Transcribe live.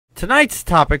tonight's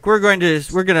topic, we're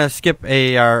gonna skip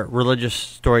our religious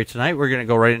story tonight. We're gonna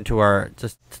go right into our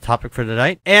topic for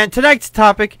tonight. And tonight's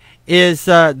topic is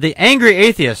the angry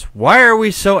atheist. Why are we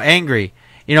so angry?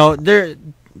 You know,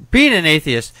 being an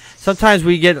atheist, sometimes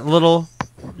we get a little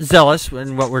zealous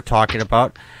in what we're talking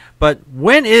about. But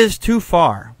when is too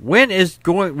far? When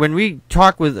we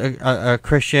talk with a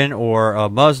Christian or a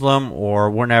Muslim or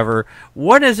whatever,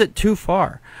 when is it too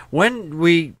far? When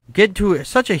we get to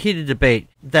such a heated debate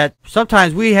that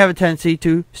sometimes we have a tendency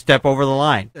to step over the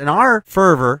line. In our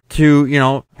fervor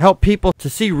to, help people to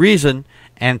see reason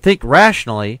and think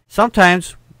rationally,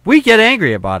 sometimes we get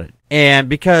angry about it. And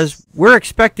because we're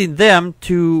expecting them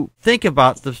to think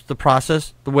about the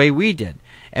process the way we did.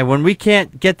 And when we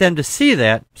can't get them to see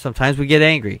that, sometimes we get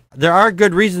angry. There are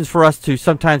good reasons for us to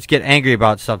sometimes get angry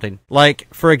about something.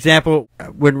 Like, for example,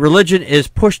 when religion is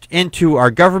pushed into our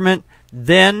government,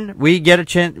 then we get a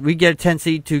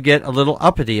tendency to get a little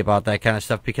uppity about that kind of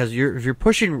stuff, because if you're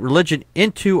pushing religion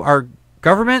into our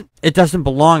government, it doesn't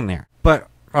belong there. But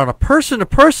on a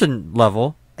person-to-person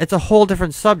level, it's a whole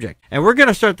different subject. And we're going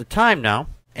to start the time now,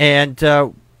 and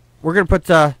we're going to put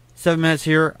 7 minutes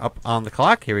here up on the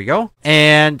clock. Here we go.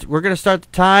 And we're going to start the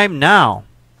time now.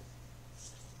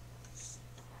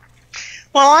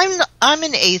 Well, I'm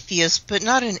an atheist, but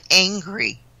not an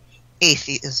angry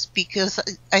atheist, because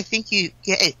I think you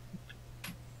get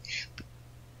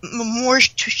more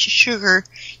sugar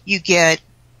you get.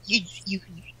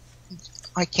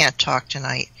 I can't talk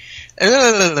tonight.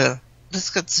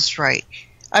 Let's get this right.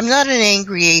 I'm not an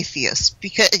angry atheist,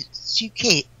 because you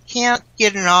can't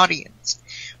get an audience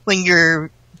when you're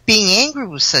being angry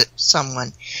with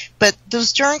someone. But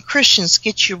those darn Christians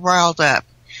get you riled up.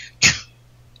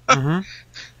 Mm-hmm.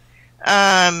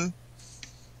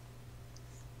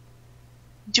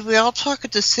 Do we all talk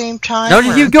at the same time? No,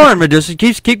 just keep going, Medusa.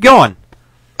 Keep going.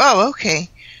 Oh, okay.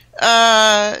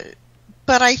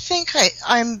 But I think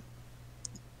I'm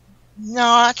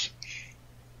not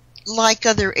like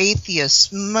other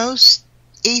atheists. Most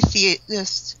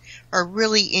atheists are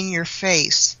really in your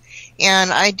face.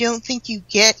 And I don't think you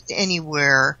get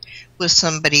anywhere with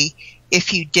somebody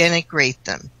if you denigrate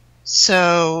them.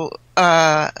 So,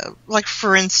 like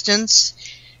for instance,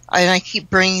 and I keep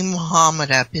bringing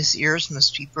Muhammad up. His ears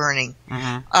must be burning.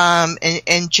 Mm-hmm.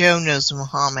 And Joe knows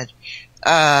Muhammad.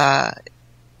 Now,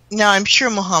 I'm sure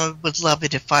Muhammad would love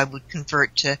it if I would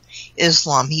convert to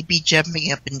Islam. He'd be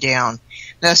jumping up and down.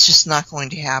 That's just not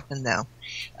going to happen, though.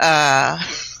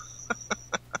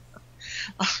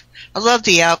 I love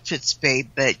the outfits,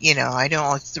 babe, but, I don't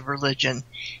like the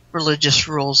religious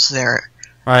rules there.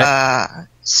 Right.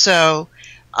 So,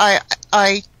 I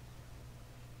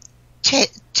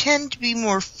tend to be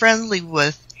more friendly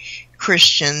with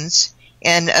Christians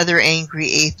and other angry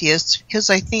atheists, because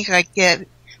I think I get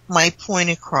my point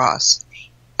across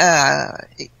in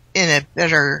a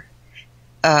better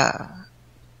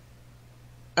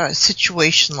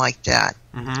situation like that.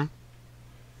 Mm-hmm.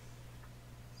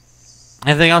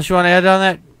 Anything else you want to add on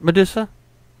that, Medusa?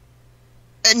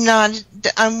 Not.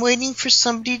 I'm waiting for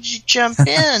somebody to jump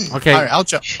in. Okay. All right,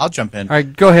 I'll jump in. All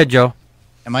right, go ahead, Joe.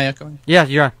 Am I echoing? Yeah,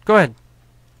 you are. Go ahead.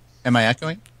 Am I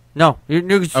echoing? No, you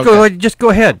just Okay. go ahead. Just go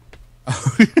ahead.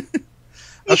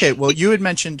 Okay. Well, you had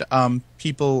mentioned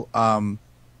people. I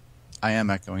am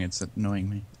echoing. It's annoying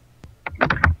me.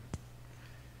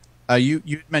 You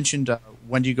had mentioned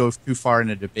when do you go too far in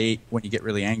a debate, when you get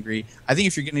really angry. I think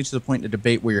if you're getting to the point in a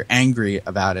debate where you're angry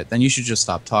about it, then you should just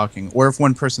stop talking. Or if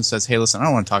one person says, hey, listen, I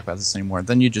don't want to talk about this anymore,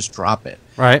 then you just drop it.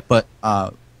 Right. But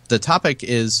the topic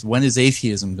is, when is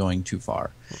atheism going too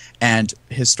far? And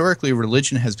historically,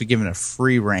 religion has been given a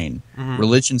free rein. Mm-hmm.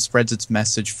 Religion spreads its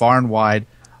message far and wide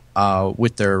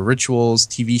with their rituals,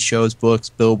 TV shows, books,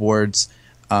 billboards.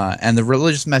 And the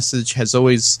religious message has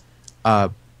always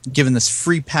given this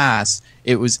free pass.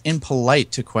 It was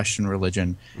impolite to question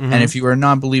religion, mm-hmm. and if you were a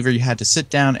non-believer, you had to sit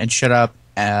down and shut up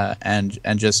and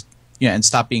just and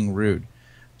stop being rude.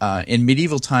 In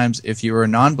medieval times, if you were a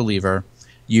non-believer,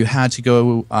 you had to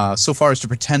go so far as to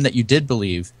pretend that you did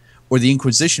believe, or the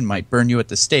Inquisition might burn you at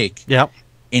the stake. Yep.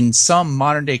 In some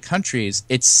modern-day countries,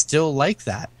 it's still like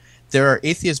that. There are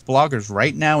atheist bloggers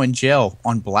right now in jail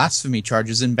on blasphemy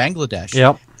charges in Bangladesh.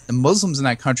 Yep. The Muslims in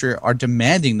that country are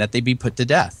demanding that they be put to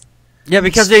death. Yeah,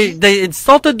 because they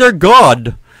insulted their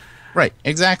God. Right,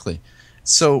 exactly.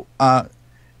 So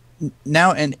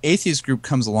now an atheist group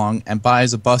comes along and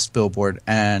buys a bus billboard,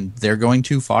 and they're going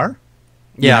too far?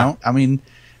 Yeah. You know? I mean,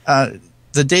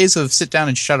 the days of sit down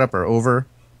and shut up are over,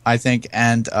 I think,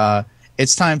 and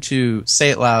it's time to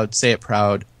say it loud, say it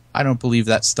proud. I don't believe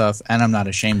that stuff, and I'm not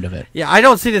ashamed of it. Yeah, I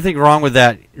don't see anything wrong with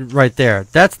that right there.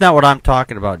 That's not what I'm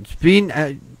talking about. It's being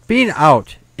being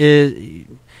out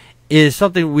is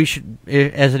something we should,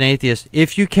 as an atheist,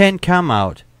 if you can come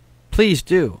out, please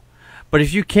do. But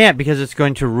if you can't, because it's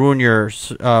going to ruin your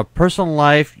personal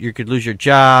life, you could lose your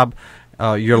job,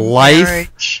 your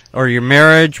life, or your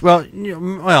marriage. Well,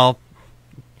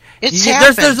 it's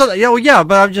happened. Yeah,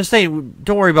 but I'm just saying,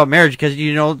 don't worry about marriage, because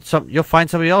you'll find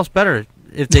somebody else better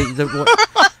if they.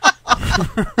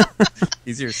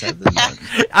 Easier said than done.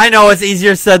 I know it's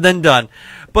easier said than done,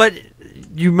 but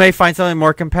you may find something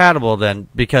more compatible then,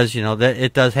 because that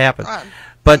it does happen.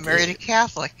 But I'm married a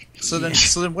Catholic. So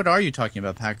then, what are you talking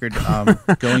about, Packard?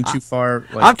 Going too far?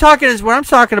 When I'm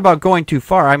talking about going too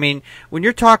far. I mean, when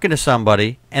you're talking to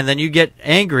somebody and then you get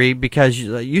angry because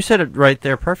you said it right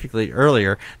there perfectly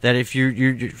earlier, that if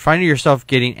you're finding yourself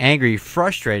getting angry,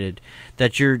 frustrated,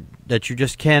 that you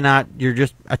just cannot, you're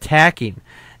just attacking.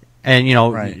 And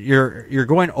right. you're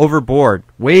going overboard,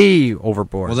 way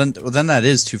overboard. Well, then that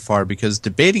is too far, because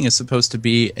debating is supposed to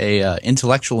be a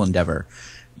intellectual endeavor.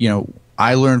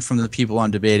 I learn from the people on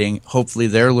debating. Hopefully,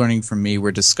 they're learning from me.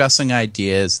 We're discussing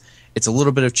ideas. It's a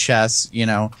little bit of chess,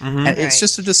 and it's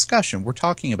just a discussion. We're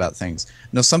talking about things.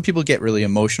 Some people get really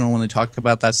emotional when they talk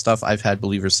about that stuff. I've had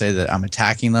believers say that I'm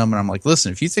attacking them, and I'm like,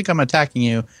 listen, if you think I'm attacking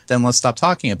you, then let's stop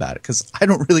talking about it, because I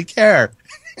don't really care.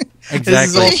 Exactly. This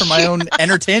is all for my own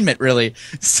entertainment, really.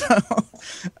 So,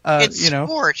 it's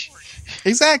sport.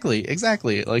 Exactly.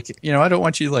 Like, I don't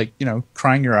want you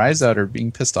crying your eyes out or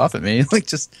being pissed off at me. Like,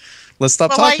 just let's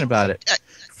stop talking about it.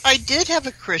 I did have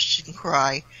a Christian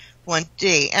cry one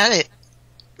day, and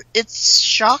it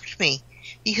shocked me,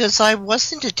 because I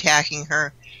wasn't attacking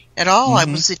her at all. I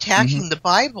was attacking the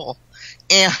Bible.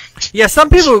 And yeah, some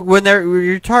people, when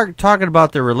you're talking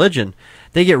about their religion,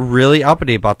 they get really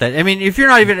uppity about that. I mean, if you're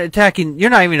not even attacking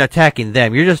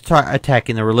them. You're just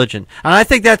attacking the religion. And I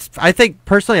think that's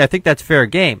fair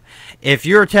game. If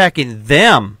you're attacking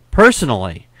them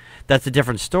personally, that's a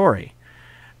different story.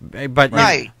 But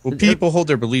right. Well, people hold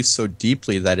their beliefs so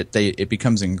deeply that it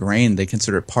becomes ingrained. They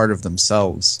consider it part of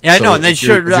themselves. Yeah, I know, and they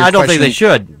should. I don't think they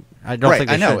should. I don't think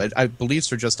they should. I know.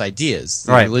 Beliefs are just ideas.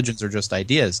 Right. Religions are just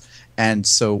ideas. And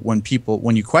so when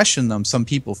you question them, some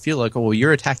people feel like, oh, well,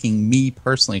 you're attacking me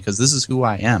personally because this is who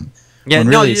I am. Yeah, when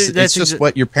really, it's just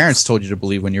what your parents told you to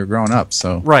believe when you were growing up.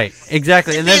 So right,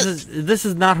 exactly. And this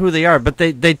is not who they are. But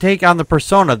they take on the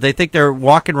persona. They think they're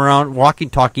walking around,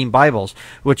 talking Bibles,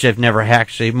 which they've never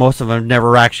actually. Most of them have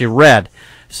never actually read.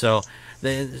 So,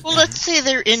 let's say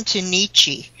they're into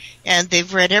Nietzsche, and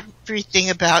they've read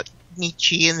everything about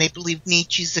Nietzsche, and they believe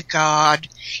Nietzsche's a god,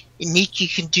 and Nietzsche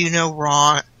can do no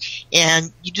wrong,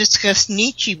 and you discuss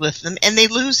Nietzsche with them, and they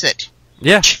lose it.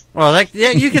 Yeah, well,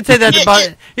 you can say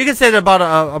that about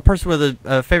a person with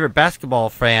a favorite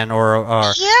basketball fan,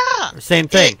 or same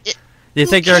thing. You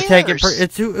think they're taking?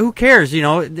 It's who cares?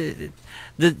 The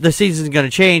season's going to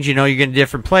change. You're getting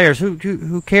different players.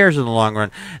 Who cares in the long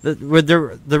run?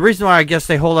 The reason why I guess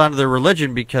they hold on to their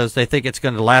religion because they think it's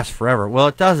going to last forever. Well,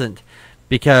 it doesn't,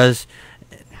 because.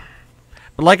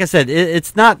 But like I said,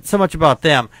 it's not so much about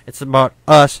them. It's about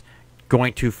us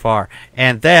going too far,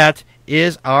 and that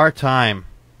is our time.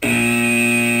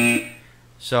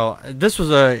 So this was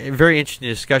a very interesting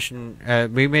discussion.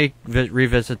 We may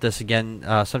revisit this again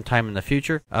sometime in the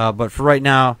future. But for right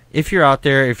now, if you're out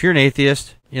there, if you're an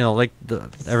atheist, like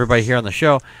everybody here on the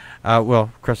show,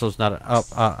 well, Crystal's not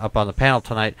up on the panel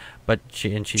tonight, but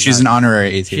she's an honorary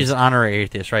atheist. She's an honorary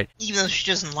atheist, right? Even though she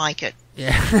doesn't like it.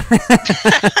 Yeah.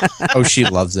 Oh, she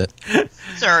loves it.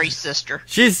 Sorry, sister.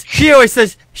 She always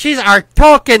says she's our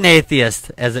token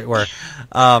atheist, as it were.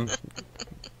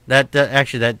 That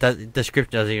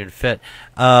description doesn't even fit.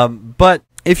 But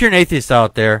if you're an atheist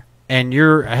out there and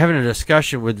you're having a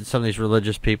discussion with some of these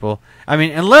religious people, I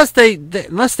mean, unless they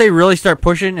really start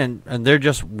pushing and they're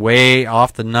just way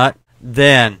off the nut,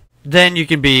 then you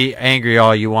can be angry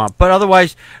all you want. But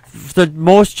otherwise, the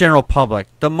most general public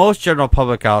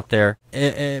out there,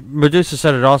 Medusa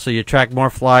said it also, you attract more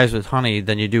flies with honey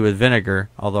than you do with vinegar,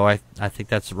 although I think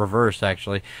that's the reverse,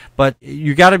 actually. But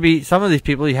you got to be, some of these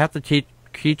people, you have to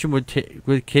teach them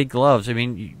with kid gloves. I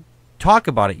mean, talk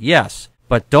about it, yes,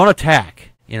 but don't attack,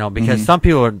 because some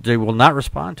people, they will not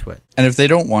respond to it. And if they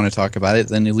don't want to talk about it,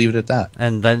 then you leave it at that.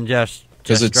 And then just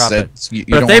drop it.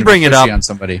 But if they bring it up on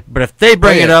somebody. But if they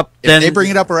bring it up, then if they bring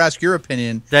it up or ask your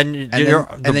opinion, then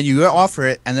then you offer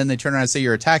it, and then they turn around and say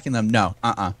you're attacking them. No,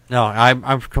 No,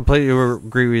 I completely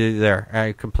agree with you there.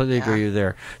 I completely agree with you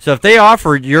there. So if they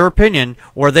offered your opinion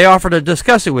or they offer to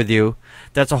discuss it with you,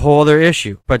 that's a whole other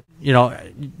issue. But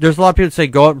there's a lot of people that say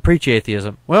go out and preach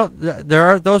atheism. Well, there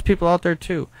are those people out there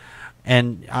too.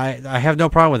 And I have no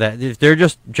problem with that. If they're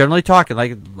just generally talking,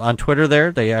 like on Twitter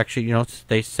there, they actually,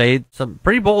 they say some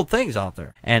pretty bold things out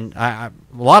there. And a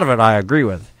lot of it I agree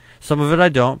with. Some of it I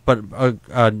don't, but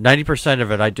 90%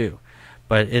 of it I do.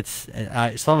 But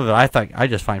some of it I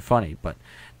just find funny. But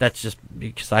that's just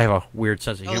because I have a weird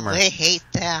sense of humor. Oh, they hate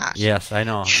that. Yes, I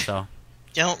know. So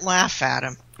don't laugh at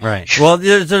them. Right. Well,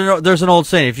 there's an old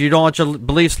saying: if you don't want your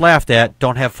beliefs laughed at,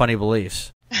 don't have funny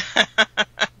beliefs.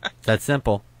 That's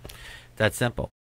simple. That's simple.